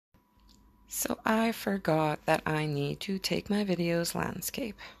So I forgot that I need to take my videos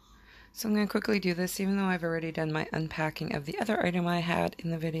landscape. So I'm going to quickly do this even though I've already done my unpacking of the other item I had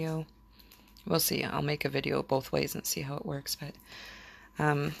in the video. We'll see. I'll make a video both ways and see how it works. But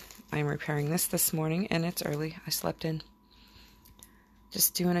I'm repairing this morning and it's early. I slept in.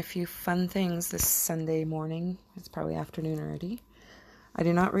 Just doing a few fun things this Sunday morning. It's probably afternoon already. I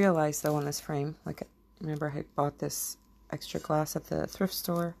did not realize though on this frame, like remember I bought this extra glass at the thrift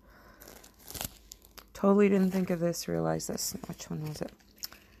store. Totally didn't think of this, realize this. Which one was it?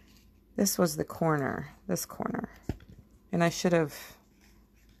 This was the corner, this corner. And I should have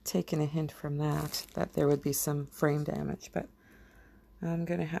taken a hint from that there would be some frame damage, but I'm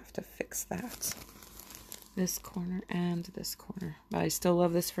going to have to fix that. This corner and this corner. But I still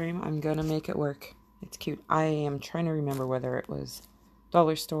love this frame. I'm going to make it work. It's cute. I am trying to remember whether it was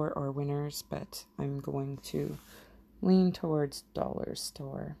dollar store or Winners, but I'm going to lean towards dollar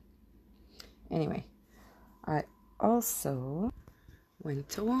store. Anyway, I also went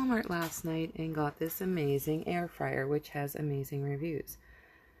to Walmart last night and got this amazing air fryer, which has amazing reviews.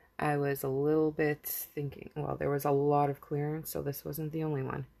 I was a little bit thinking, well, there was a lot of clearance, so this wasn't the only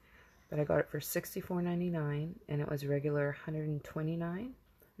one. But I got it for $64.99, and it was regular $129. I don't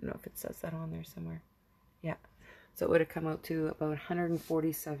know if it says that on there somewhere. Yeah. So it would have come out to about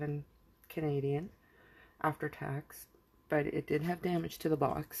 147 Canadian after tax, but it did have damage to the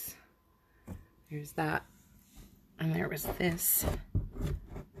box. There's that. And there was this,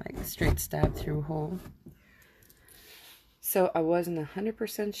 like straight stab through hole. So I wasn't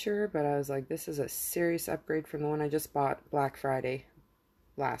 100% sure, but I was like, this is a serious upgrade from the one I just bought Black Friday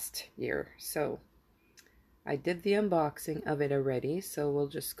last year. So I did the unboxing of it already, so we'll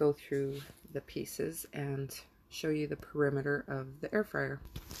just go through the pieces and show you the perimeter of the air fryer.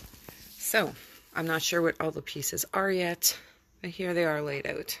 So I'm not sure what all the pieces are yet, but here they are laid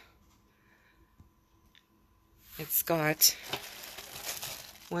out. It's got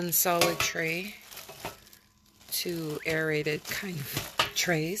one solid tray, two aerated kind of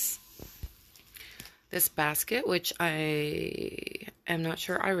trays. This basket, which I am not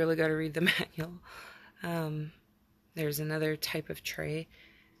sure, I really got to read the manual. There's another type of tray,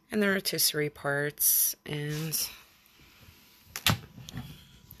 and the rotisserie parts, and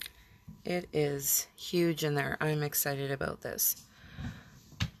it is huge in there. I'm excited about this.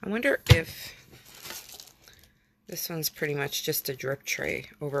 I wonder if this one's pretty much just a drip tray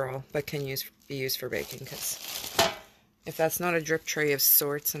overall, but can be used for baking, because if that's not a drip tray of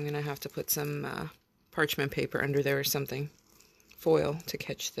sorts, I'm going to have to put some parchment paper under there or something. Foil to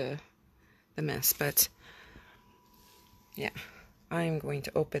catch the mess. But yeah, I'm going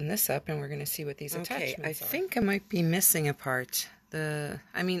to open this up and we're going to see what these attachments are. I think I might be missing a part. I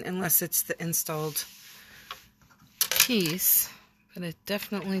mean, unless it's the installed piece, but it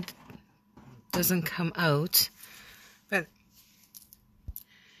definitely doesn't come out. But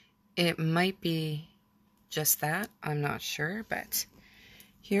it might be just that. I'm not sure, but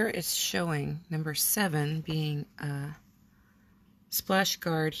here it's showing number 7 being a splash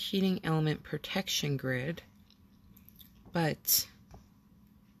guard heating element protection grid, but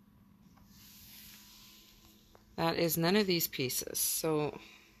that is none of these pieces. So,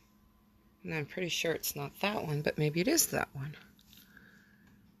 and I'm pretty sure it's not that one, but maybe it is that one.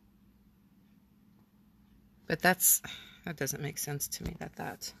 But that doesn't make sense to me,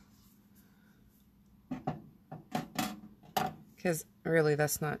 because really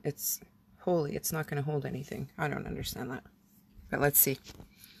it's not going to hold anything. I don't understand that. But let's see.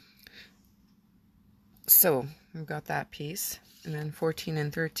 So, we've got that piece, and then 14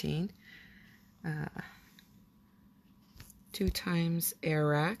 and 13. 2 times air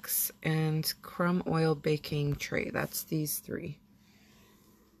racks and crumb oil baking tray. That's these 3.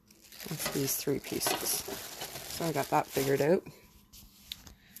 That's these 3 pieces. So I got that figured out.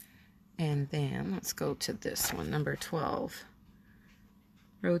 And then let's go to this one, number 12.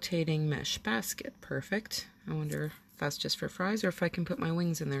 Rotating mesh basket. Perfect. I wonder if that's just for fries or if I can put my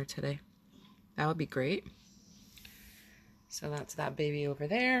wings in there today. That would be great. So that's that baby over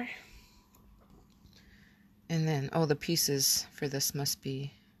there. And then, oh, the pieces for this must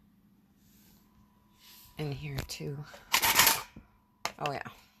be in here too. Oh yeah.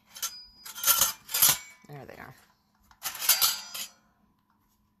 There they are.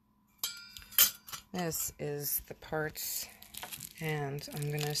 This is the parts, and I'm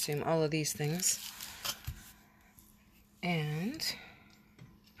going to assume all of these things. And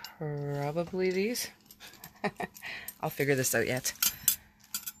probably these. I'll figure this out yet.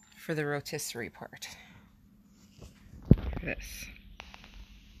 For the rotisserie part. This.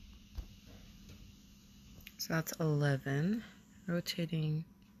 So that's 11. Rotating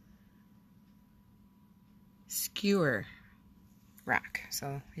skewer rack.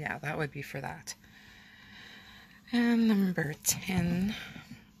 So yeah, that would be for that. And number 10.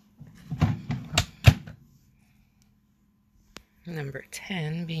 Number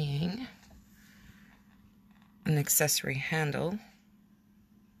 10 being an accessory handle.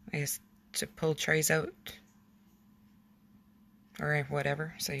 I guess to pull trays out or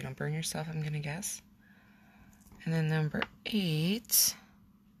whatever so you don't burn yourself, I'm gonna guess. And then number 8,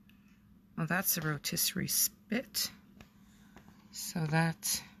 well, that's a rotisserie spit. So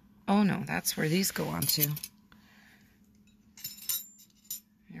that, oh no, that's where these go onto.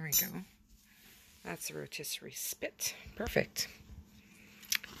 There we go. That's a rotisserie spit. Perfect.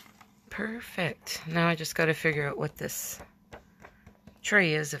 Perfect. Now I just got to figure out what this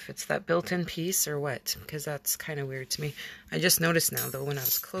tray is, if it's that built-in piece or what, because that's kind of weird to me. I just noticed now, though, when I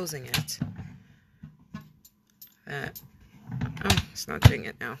was closing it, that, oh, it's not doing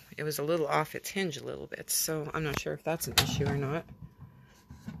it now. It was a little off its hinge a little bit, so I'm not sure if that's an issue or not.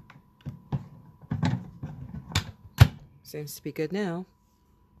 Seems to be good now.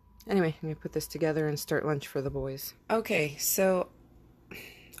 Anyway, I'm going to put this together and start lunch for the boys. Okay, so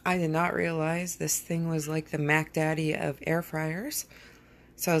I did not realize this thing was like the Mac Daddy of air fryers.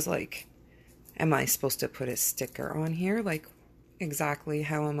 So I was like, am I supposed to put a sticker on here? Like, exactly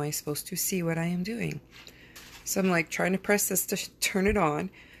how am I supposed to see what I am doing? So I'm like trying to press this to turn it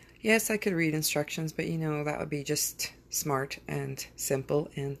on. Yes, I could read instructions, but you know, that would be just smart and simple.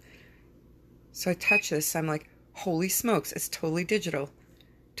 And so I touch this. I'm like, holy smokes, it's totally digital.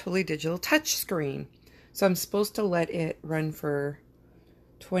 Totally digital touch screen. So I'm supposed to let it run for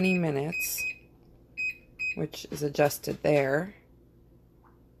 20 minutes, which is adjusted there.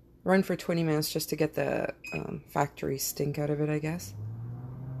 Run for 20 minutes just to get the factory stink out of it, I guess.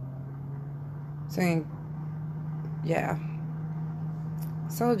 So, yeah.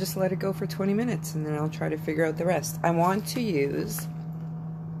 So I'll just let it go for 20 minutes and then I'll try to figure out the rest. I want to use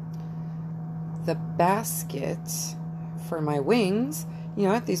the basket for my wings. You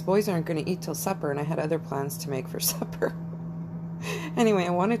know what? These boys aren't going to eat till supper, and I had other plans to make for supper. Anyway, I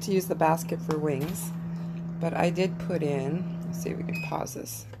wanted to use the basket for wings, but I did put in, let's see if we can pause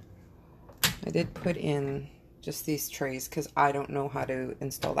this. I did put in just these trays because I don't know how to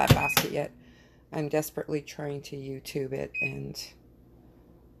install that basket yet. I'm desperately trying to YouTube it and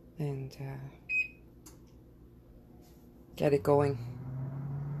get it going.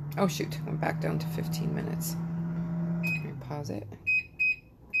 Oh shoot, went back down to 15 minutes. Let me pause it.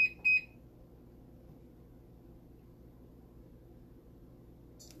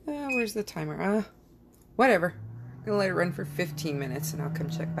 Where's the timer? Whatever. I'm gonna let it run for 15 minutes and I'll come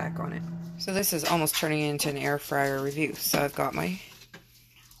check back on it. So this is almost turning into an air fryer review. So I've got my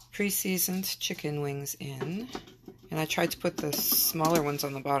pre-seasoned chicken wings in. And I tried to put the smaller ones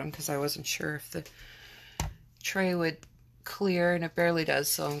on the bottom because I wasn't sure if the tray would clear, and it barely does,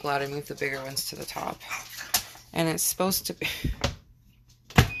 so I'm glad I moved the bigger ones to the top. And it's supposed to be...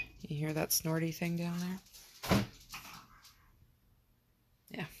 You hear that snorty thing down there?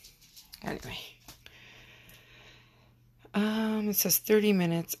 Yeah. Anyway. It says 30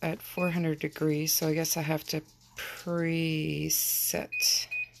 minutes at 400 degrees, so I guess I have to preset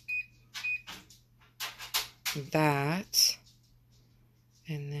that.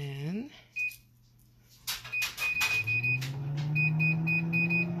 And then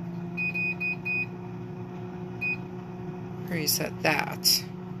preset that.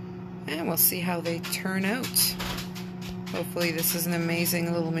 And we'll see how they turn out. Hopefully this is an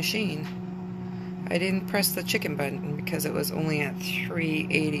amazing little machine. I didn't press the chicken button because it was only at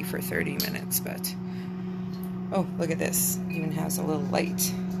 380 for 30 minutes, but... Oh, look at this. It even has a little light,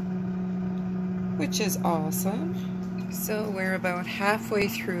 which is awesome. So we're about halfway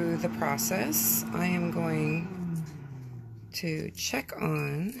through the process. I am going to check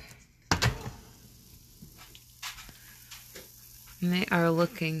on... And they are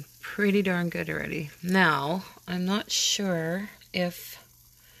looking pretty darn good already. Now, I'm not sure if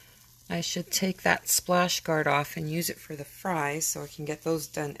I should take that splash guard off and use it for the fries so I can get those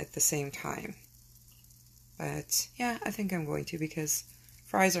done at the same time. But yeah, I think I'm going to, because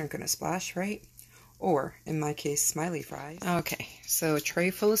fries aren't going to splash, right? Or, in my case, smiley fries. Okay, so a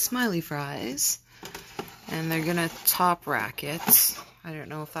tray full of smiley fries. And they're going to top rack it. I don't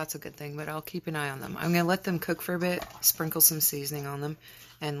know if that's a good thing, but I'll keep an eye on them. I'm going to let them cook for a bit, sprinkle some seasoning on them,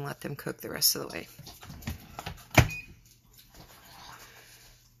 and let them cook the rest of the way.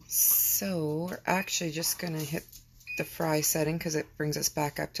 So we're actually just going to hit the fry setting because it brings us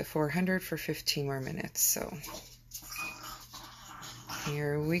back up to 400 for 15 more minutes. So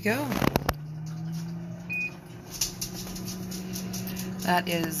here we go. That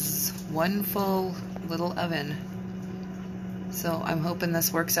is one full little oven. So I'm hoping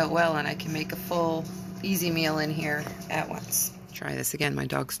this works out well and I can make a full, easy meal in here at once. Try this again. My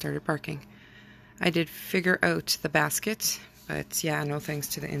dog started barking. I did figure out the basket, but yeah, no thanks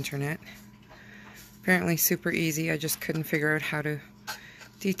to the internet. Apparently super easy. I just couldn't figure out how to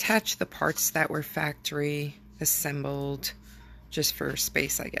detach the parts that were factory assembled just for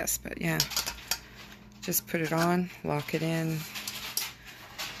space, I guess. But yeah, just put it on, lock it in,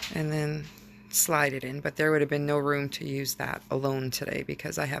 and then slide it in. But there would have been no room to use that alone today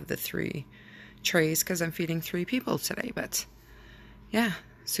because I have the 3 trays because I'm feeding 3 people today. But yeah,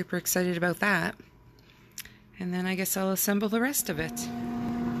 super excited about that. And then I guess I'll assemble the rest of it.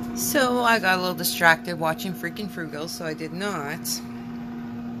 So I got a little distracted watching Freaking Frugal, so I did not.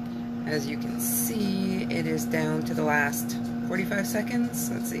 As you can see, it is down to the last 45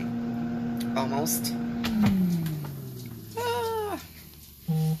 seconds. Let's see. Almost.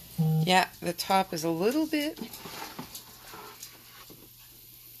 Yeah, the top is a little bit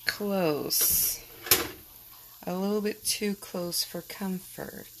close. A little bit too close for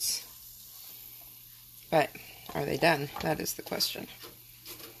comfort. But are they done? That is the question.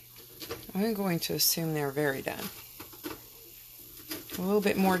 I'm going to assume they're very done. A little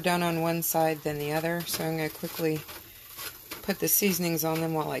bit more done on one side than the other, so I'm going to quickly put the seasonings on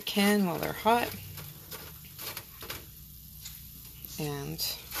them while I can, while they're hot. And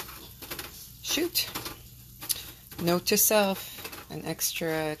shoot. Note to self, an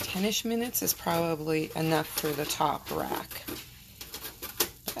extra 10-ish minutes is probably enough for the top rack.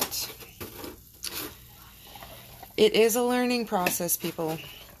 But it is a learning process, people.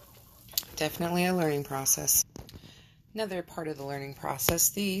 Definitely a learning process. Another part of the learning process,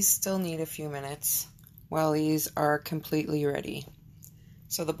 these still need a few minutes while these are completely ready.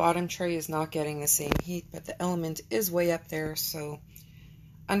 So the bottom tray is not getting the same heat, but the element is way up there, so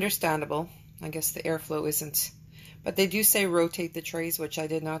understandable. I guess the airflow isn't. But they do say rotate the trays, which I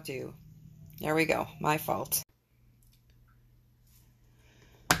did not do. There we go, my fault.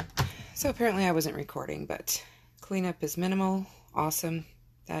 So apparently I wasn't recording, but cleanup is minimal. Awesome.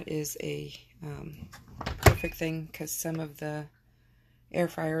 That is a perfect thing because some of the air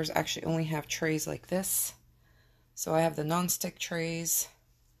fryers actually only have trays like this. So I have the non-stick trays,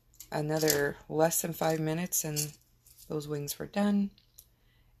 another less than 5 minutes and those wings were done.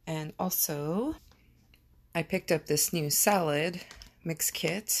 And also I picked up this new salad mix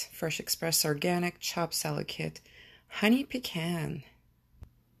kit, Fresh Express Organic Chopped Salad Kit, Honey Pecan.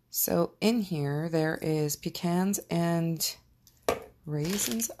 So in here there is pecans and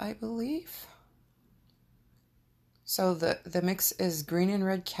raisins, I believe. So the mix is green and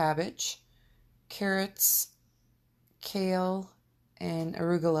red cabbage, carrots, kale, and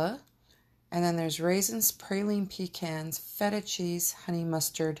arugula. And then there's raisins, praline pecans, feta cheese, honey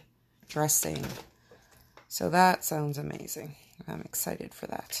mustard dressing. So that sounds amazing. I'm excited for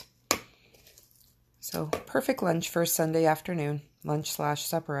that. So perfect lunch for a Sunday afternoon. Lunch /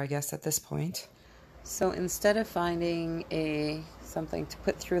 supper, I guess, at this point. So instead of finding something to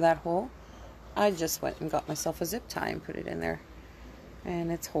put through that hole, I just went and got myself a zip tie and put it in there.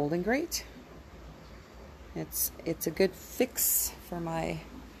 And it's holding great. It's a good fix for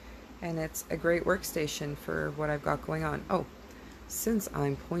and it's a great workstation for what I've got going on. Oh, since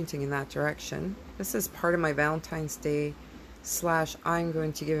I'm pointing in that direction, this is part of my Valentine's Day / I'm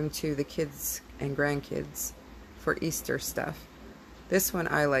going to give them to the kids and grandkids for Easter stuff. This one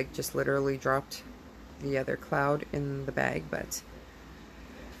I just literally dropped the other cloud in the bag, but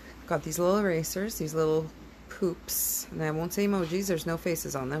got these little erasers, these little poops, and I won't say emojis, there's no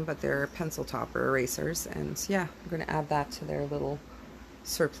faces on them, but they're pencil topper erasers, and yeah, I'm going to add that to their little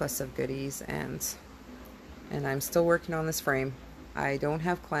surplus of goodies, and I'm still working on this frame. I don't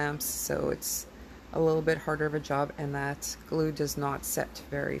have clamps, so it's a little bit harder of a job, and that glue does not set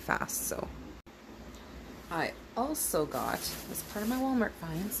very fast. So I also got, as part of my Walmart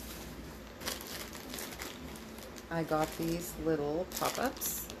finds, I got these little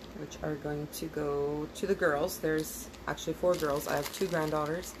pop-ups, which are going to go to the girls. There's actually 4 girls. I have 2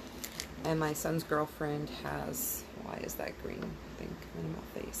 granddaughters, and my son's girlfriend has, why is that green thing in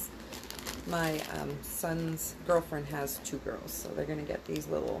my face? My son's girlfriend has 2 girls, so they're going to get these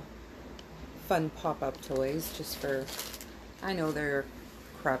little fun pop-up toys just for, I know they're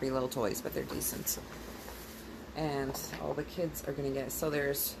crappy little toys, but they're decent. And all the kids are going to get, so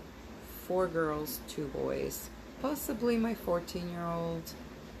there's 4 girls, 2 boys, possibly my 14-year-old.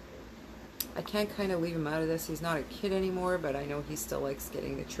 I can't kind of leave him out of this. He's not a kid anymore, but I know he still likes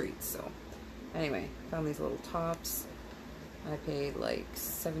getting the treats. So anyway, found these little tops. I paid like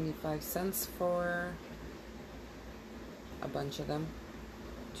 75 cents for a bunch of them.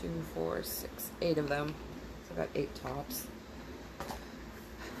 2, 4, 6, 8 of them. So I got 8 tops.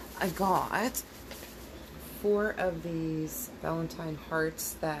 I got 4 of these Valentine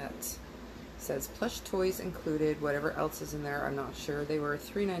hearts that says plush toys included, whatever else is in there, I'm not sure. They were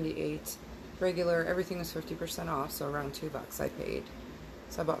 $3.98 regular. Everything was 50% off, so around $2 I paid.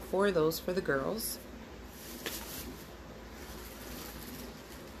 So I bought 4 of those for the girls.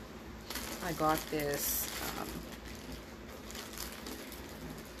 I got this,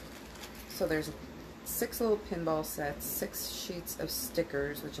 so there's 6 little pinball sets, 6 sheets of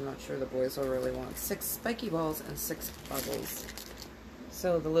stickers, which I'm not sure the boys will really want, 6 spiky balls, and 6 bubbles.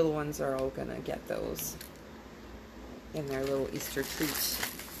 So the little ones are all gonna get those in their little Easter treat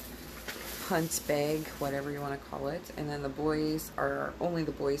hunt bag, whatever you want to call it. And then the boys are, only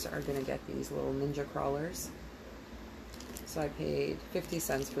the boys are gonna get these little ninja crawlers. So I paid 50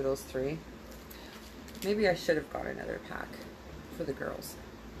 cents for those 3. Maybe I should have got another pack for the girls.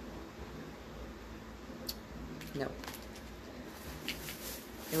 No.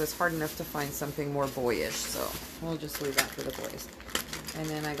 It was hard enough to find something more boyish, so we'll just leave that for the boys. And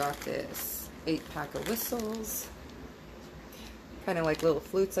then I got this 8-pack of whistles. Kind of like little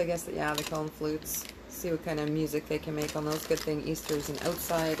flutes, I guess. Yeah, they call them flutes. See what kind of music they can make on those. Good thing Easter's an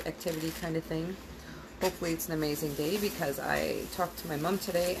outside activity kind of thing. Hopefully it's an amazing day, because I talked to my mom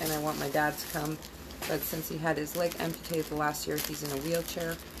today and I want my dad to come. But since he had his leg amputated the last year, he's in a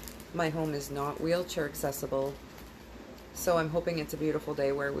wheelchair. My home is not wheelchair accessible. So I'm hoping it's a beautiful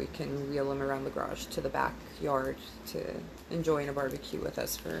day where we can wheel him around the garage to the backyard to enjoy a barbecue with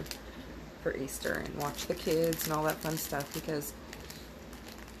us for Easter and watch the kids and all that fun stuff, because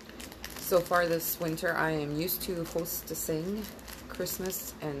so far this winter I am used to hostessing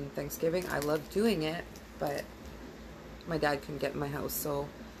Christmas and Thanksgiving. I love doing it, but my dad couldn't get in my house, so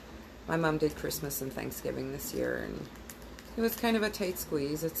my mom did Christmas and Thanksgiving this year, and it was kind of a tight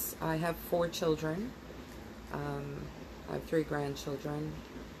squeeze. I have 4 children. I have 3 grandchildren,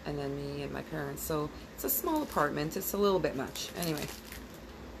 and then me and my parents. So it's a small apartment. It's a little bit much. Anyway,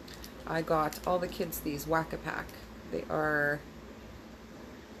 I got all the kids these Whack-A-Pack. They are,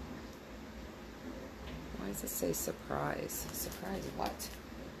 why does it say surprise? Surprise what?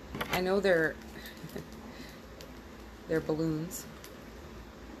 I know they're they're balloons.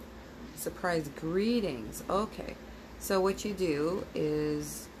 Surprise greetings. Okay. So what you do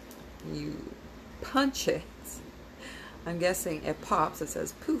is you punch it. I'm guessing it pops. It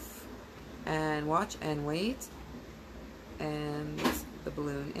says poof. And watch and wait. And the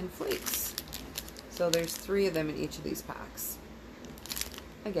balloon inflates. So there's 3 of them in each of these packs.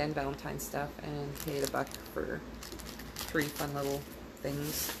 Again, Valentine stuff, and paid $1 for 3 fun little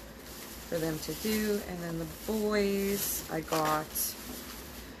things for them to do. And then the boys,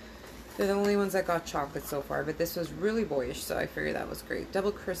 they're the only ones that got chocolate so far, but this was really boyish, so I figured that was great.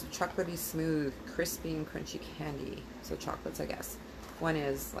 Double crisp, chocolatey smooth, crispy and crunchy candy. So chocolates, I guess. One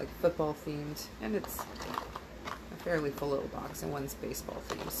is like football themed, and it's a fairly full little box, and one's baseball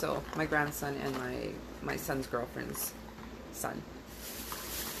themed. So my grandson and my son's girlfriend's son,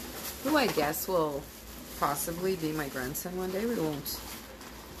 who I guess will possibly be my grandson one day. We won't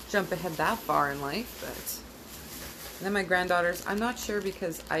jump ahead that far in life, but... And then my granddaughters, I'm not sure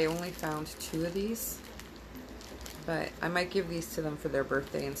because I only found 2 of these, but I might give these to them for their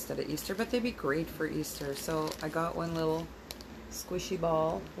birthday instead of Easter, but they'd be great for Easter. So I got one little squishy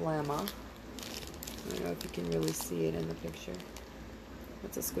ball llama. I don't know if you can really see it in the picture.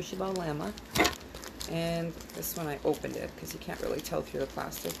 It's a squishy ball llama. And this one I opened it because you can't really tell through the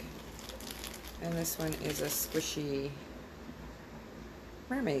plastic. And this one is a squishy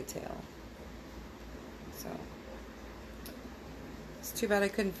mermaid tail. So... it's too bad I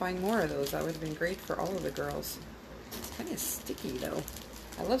couldn't find more of those. That would have been great for all of the girls. It's kind of sticky though.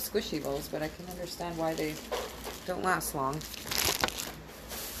 I love squishy balls, but I can understand why they don't last long.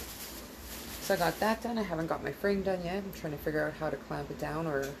 So I got that done. I haven't got my frame done yet. I'm trying to figure out how to clamp it down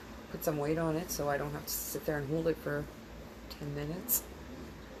or put some weight on it so I don't have to sit there and hold it for 10 minutes.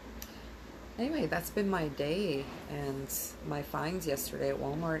 Anyway, that's been my day and my finds yesterday at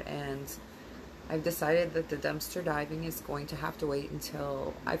Walmart, and I've decided that the dumpster diving is going to have to wait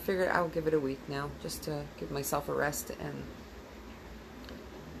until, I figured I'll give it a week now, just to give myself a rest and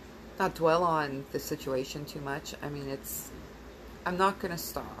not dwell on the situation too much. I mean, I'm not going to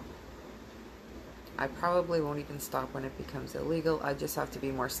stop. I probably won't even stop when it becomes illegal. I just have to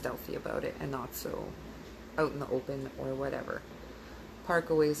be more stealthy about it and not so out in the open or whatever.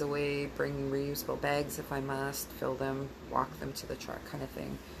 Park a ways away, bring reusable bags if I must, fill them, walk them to the truck kind of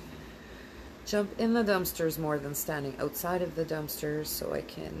thing. Jump in the dumpsters more than standing outside of the dumpsters so I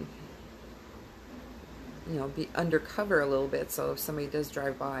can, you know, be undercover a little bit, so if somebody does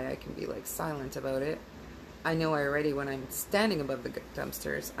drive by, I can be like silent about it. I know already when I'm standing above the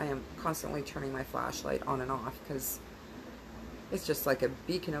dumpsters, I am constantly turning my flashlight on and off, because it's just like a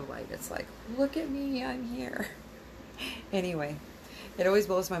beacon of light. It's like, look at me, I'm here. Anyway, it always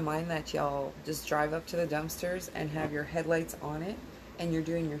blows my mind that y'all just drive up to the dumpsters and have your headlights on it, and you're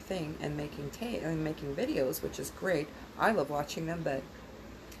doing your thing and making videos, which is great. I love watching them, but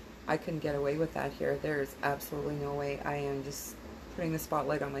I couldn't get away with that here. There's absolutely no way. I am just putting the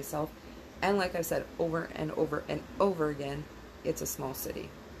spotlight on myself. And like I've said over and over and over again, it's a small city.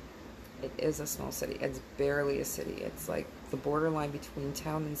 It is a small city. It's barely a city. It's like the borderline between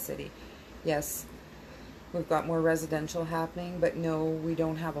town and city. Yes, we've got more residential happening, but no, we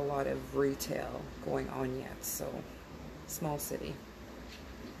don't have a lot of retail going on yet. So, small city.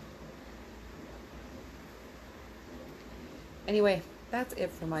 Anyway, that's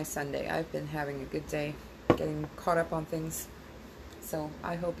it for my Sunday. I've been having a good day, getting caught up on things. So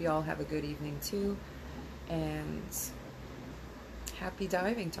I hope you all have a good evening too, and happy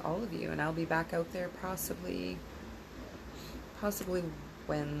diving to all of you. And I'll be back out there possibly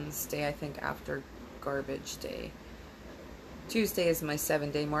Wednesday, I think, after garbage day. Tuesday is my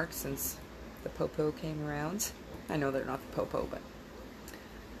 7-day mark since the popo came around. I know they're not the popo, but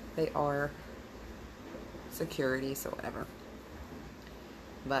they are security, so whatever.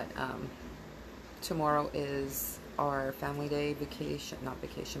 But tomorrow is our family day, vacation, not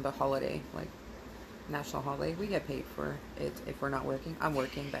vacation, but holiday, like national holiday. We get paid for it if we're not working. I'm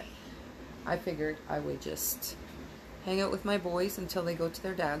working, but I figured I would just hang out with my boys until they go to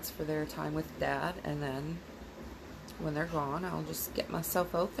their dad's for their time with dad, and then when they're gone, I'll just get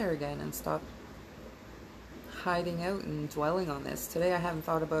myself out there again and stop hiding out and dwelling on this. Today I haven't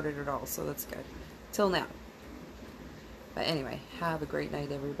thought about it at all, so that's good. Till now. But anyway, have a great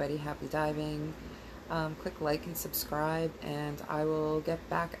night, everybody. Happy diving. Click like and subscribe, and I will get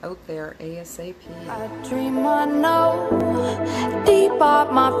back out there ASAP. I dream I know deep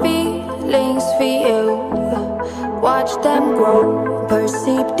up my feelings for you. Watch them grow,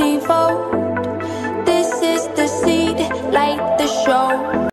 perceive